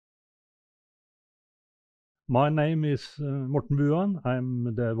My name is Morten Buan.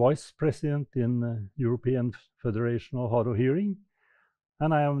 I'm the Vice President in European Federation of Hard of Hearing,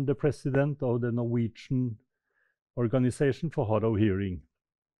 and I am the President of the Norwegian Organization for Hard of Hearing.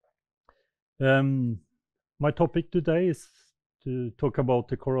 My topic today is to talk about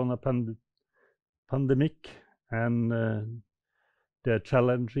the corona pandemic and the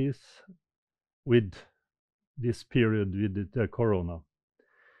challenges with this period with the corona.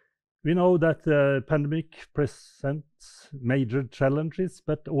 We know that the pandemic presents major challenges,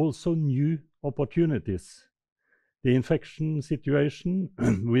 but also new opportunities. The infection situation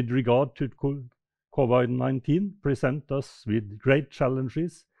with regard to COVID-19 presents us with great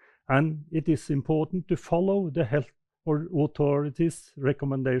challenges, and it is important to follow the health authorities'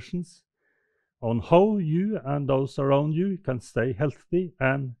 recommendations on how you and those around you can stay healthy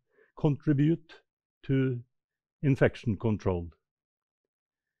and contribute to infection control.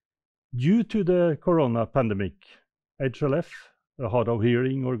 Due to the corona pandemic, HLF, a hard of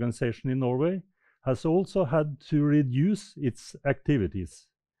hearing organization in Norway, has also had to reduce its activities.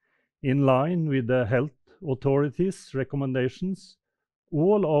 In line with the health authorities' recommendations,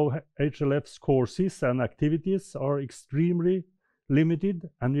 all of HLF's courses and activities are extremely limited,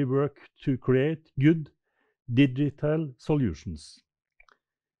 and we work to create good digital solutions.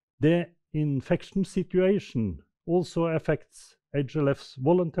 The infection situation also affects HLF's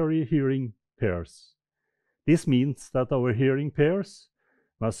voluntary hearing pairs. This means that our hearing pairs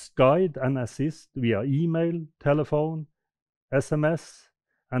must guide and assist via email, telephone, SMS,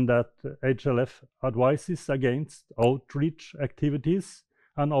 and that HLF advises against outreach activities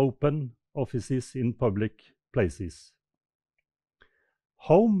and open offices in public places.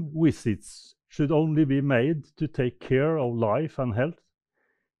 Home visits should only be made to take care of life and health.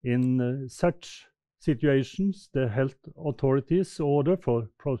 In such situations, the health authorities' order for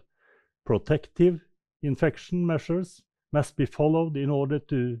protective infection measures must be followed in order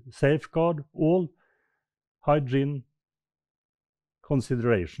to safeguard all hygiene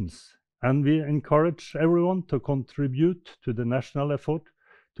considerations. And we encourage everyone to contribute to the national effort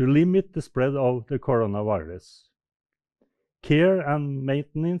to limit the spread of the coronavirus. Care and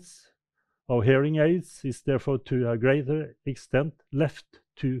maintenance of hearing aids is therefore to a greater extent left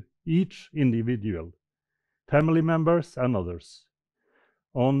to each individual, family members and others.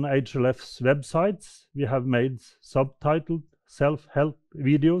 On HLF's websites, we have made subtitled self-help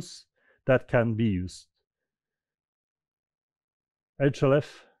videos that can be used.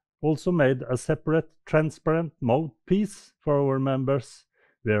 HLF also made a separate transparent mouthpiece for our members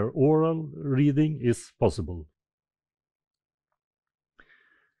where oral reading is possible.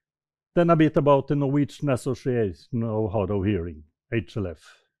 Then a bit about the Norwegian Association of Hard of Hearing,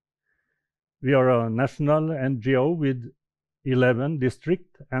 HLF. We are a national NGO with 11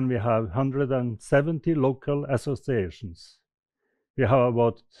 districts, and we have 170 local associations. We have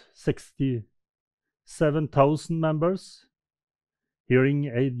about 67,000 members, hearing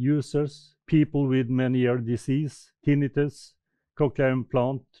aid users, people with many ear disease, tinnitus, cochlear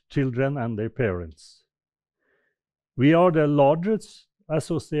implant, children and their parents. We are the largest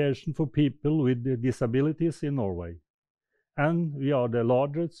association for people with disabilities in Norway, and we are the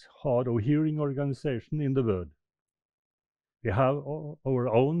largest hard of hearing organization in the world. We have our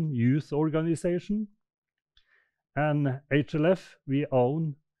own youth organization, and HLF, we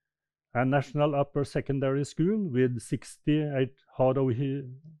own a national upper secondary school with 68 hard of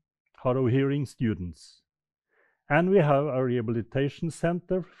hearing students. And we have a rehabilitation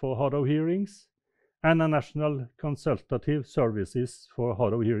center for hard of hearings and a national consultative services for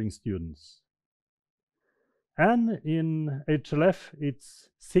hard of hearing students. And in HLF, it's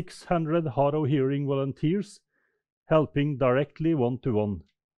 600 hard of hearing volunteers helping directly one-to-one.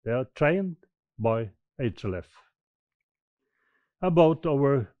 They are trained by HLF. About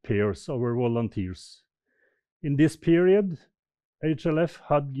our peers, our volunteers. In this period, HLF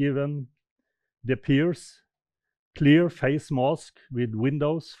had given the peers clear face masks with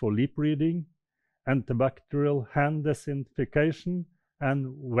windows for lip reading, antibacterial hand disinfection,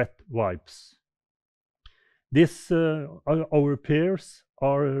 and wet wipes. Our peers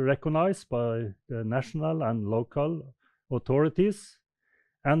are recognized by the national and local authorities,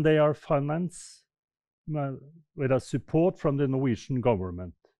 and they are financed with a support from the Norwegian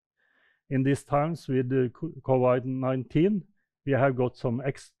government. In these times with COVID-19, we have got some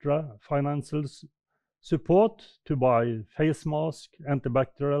extra financial support to buy face masks,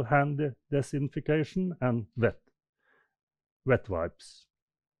 antibacterial hand disinfection, and wet wipes.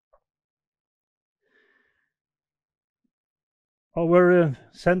 Our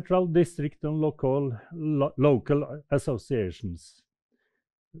central district and local associations.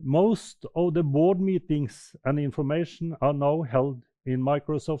 Most of the board meetings and information are now held in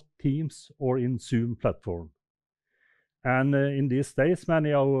Microsoft Teams or in Zoom platform. And in these days,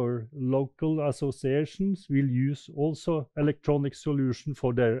 many of our local associations will use also electronic solution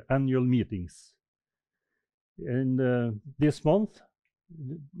for their annual meetings. In this month,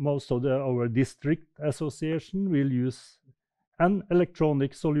 most of our district association will use an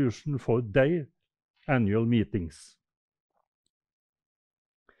electronic solution for their annual meetings.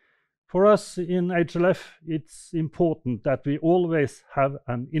 For us in HLF, it's important that we always have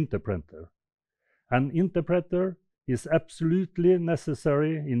an interpreter. An interpreter is absolutely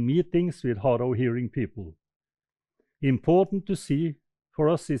necessary in meetings with hard of hearing people. Important to see, for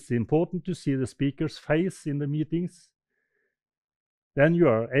us it's important to see the speaker's face in the meetings. Then you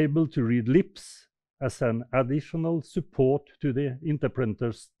are able to read lips as an additional support to the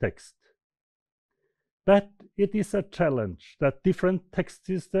interpreter's text. But it is a challenge that different text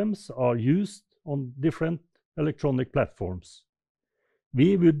systems are used on different electronic platforms.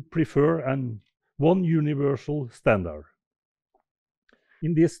 We would prefer one universal standard.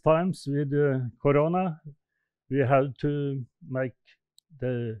 In these times with Corona, we have to make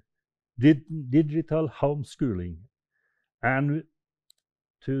the digital homeschooling. And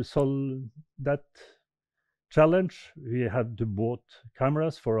to solve that challenge, we had to bought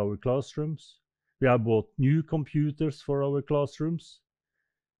cameras for our classrooms. We have bought new computers for our classrooms.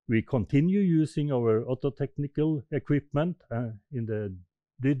 We continue using our auto-technical equipment in the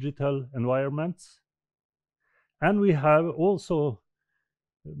digital environments. And we have also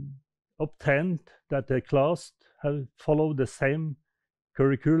obtained that the class have followed the same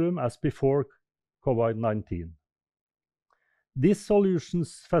curriculum as before COVID-19. These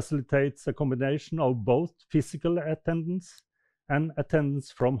solutions facilitates a combination of both physical attendance and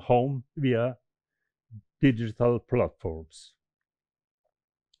attendance from home via digital platforms.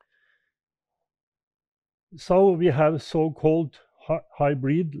 So we have so-called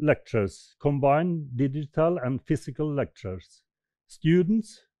hybrid lectures, combined digital and physical lectures.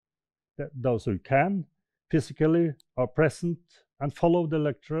 Students, those who can, physically are present and follow the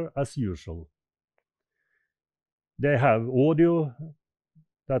lecture as usual. They have audio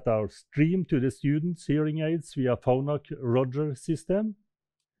that are streamed to the students' hearing aids via Phonak Roger system.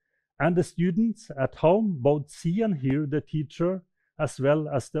 And the students at home both see and hear the teacher as well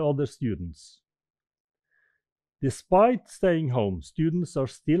as the other students. Despite staying home, students are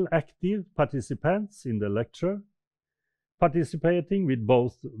still active participants in the lecture, participating with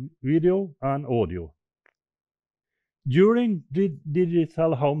both video and audio. During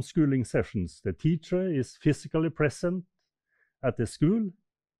digital homeschooling sessions, the teacher is physically present at the school.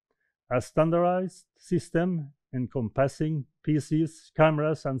 A standardized system encompassing PCs,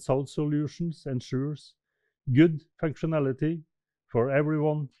 cameras, and sound solutions ensures good functionality for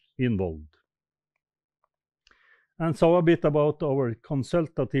everyone involved. And so a bit about our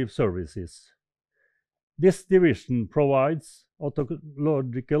consultative services. This division provides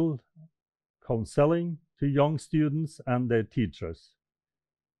ontological counseling to young students and their teachers.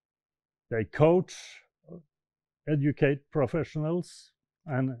 They coach, educate professionals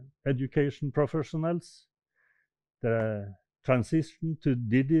and education professionals. The transition to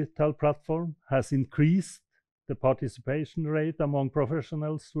digital platform has increased the participation rate among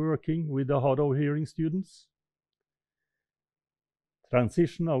professionals working with the hard of hearing students.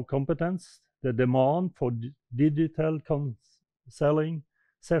 Transition of competence, the demand for digital counseling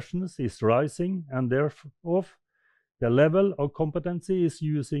sessions is rising, and therefore the level of competency is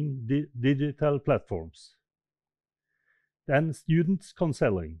using digital platforms. Then students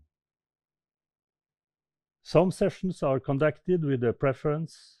counseling. Some sessions are conducted with the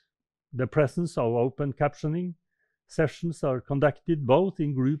presence of open captioning. Sessions are conducted both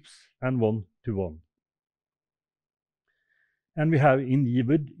in groups and one-to-one. And we have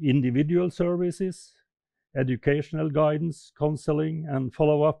individual services. Educational guidance, counseling, and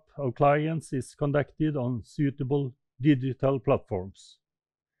follow-up of clients is conducted on suitable digital platforms.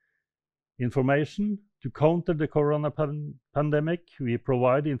 Information. To counter the corona pandemic, we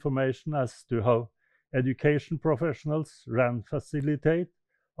provide information as to how education professionals can facilitate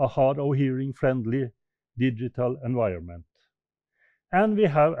a hard of hearing friendly digital environment. And we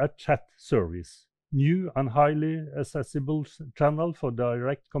have a chat service, new and highly accessible channel for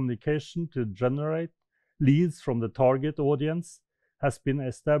direct communication to generate leads from the target audience has been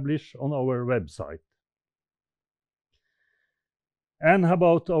established on our website. And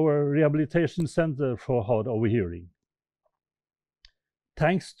about our rehabilitation center for hard of hearing.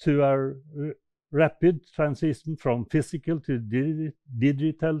 Thanks to our rapid transition from physical to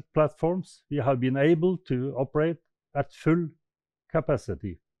digital platforms, we have been able to operate at full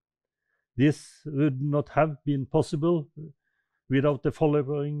capacity. This would not have been possible without the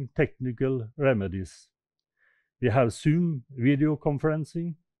following technical remedies. We have Zoom video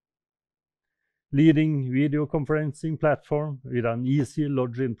conferencing, leading video conferencing platform with an easy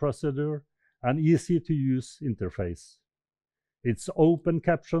login procedure and easy-to-use interface. It's open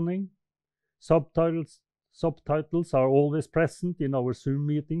captioning. Subtitles are always present in our Zoom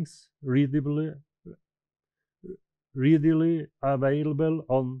meetings, readily available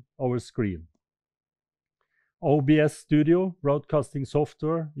on our screen. OBS Studio, broadcasting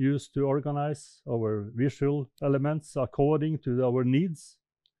software used to organize our visual elements according to our needs,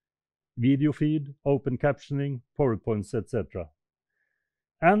 video feed, open captioning, PowerPoints, etc.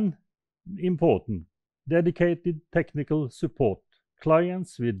 And important, dedicated technical support.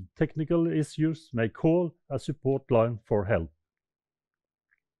 Clients with technical issues may call a support line for help.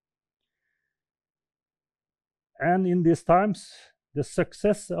 And in these times, the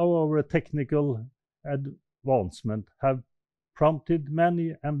success of our technical advancement have prompted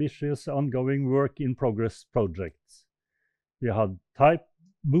many ambitious ongoing work in progress projects. We had Type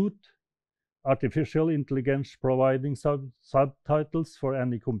Boot, artificial intelligence providing subtitles for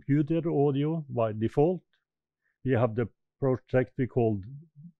any computer audio by default. We have the project we called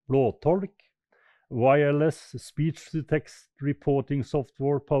Blåtolk, wireless speech-to-text reporting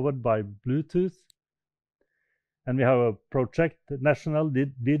software powered by Bluetooth. And we have a project, National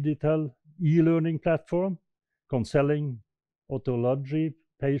Digital E-Learning Platform, counseling otology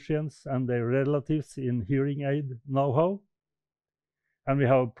patients and their relatives in hearing aid know-how. And we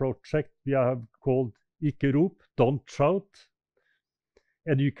have a project we have called Ikke rop, don't shout,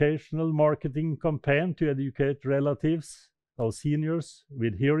 educational marketing campaign to educate relatives of seniors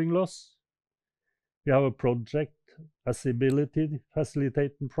with hearing loss. We have a project, Accessibility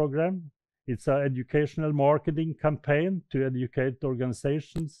Facilitating Program. It's an educational marketing campaign to educate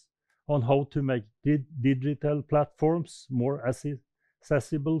organizations on how to make digital platforms more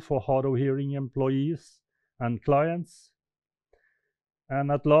accessible for hard of hearing employees and clients.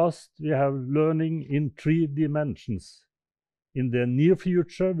 And at last, we have learning in 3 dimensions. In the near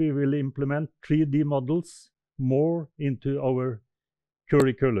future, we will implement 3D models more into our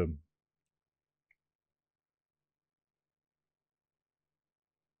curriculum.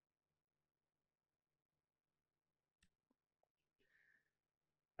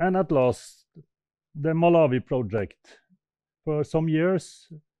 And at last, the Malawi project. For some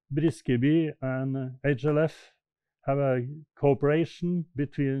years, Briskeby and HLF have a cooperation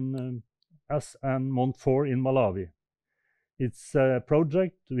between us and Montfort in Malawi. It's a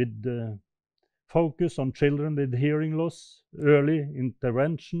project with focus on children with hearing loss, early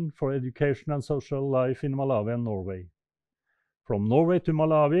intervention for education and social life in Malawi and Norway. From Norway to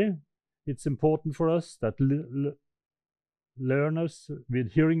Malawi, it's important for us that learners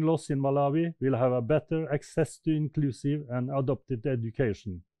with hearing loss in Malawi will have a better access to inclusive and adapted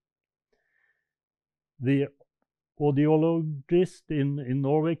education. The audiologist in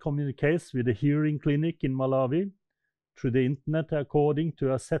Norway communicates with the hearing clinic in Malawi through the internet according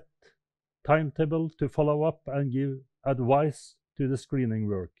to a set timetable to follow up and give advice to the screening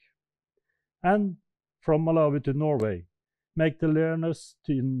work. And from Malawi to Norway, make the learners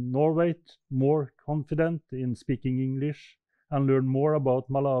in Norway more confident in speaking English and learn more about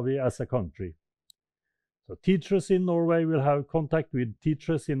Malawi as a country. So teachers in Norway will have contact with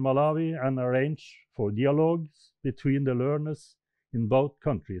teachers in Malawi and arrange for dialogues between the learners in both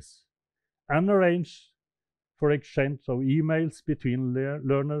countries, and arrange for exchange of emails between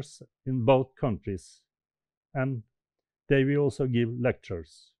learners in both countries. And they will also give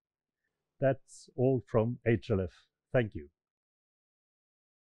lectures. That's all from HLF. Thank you.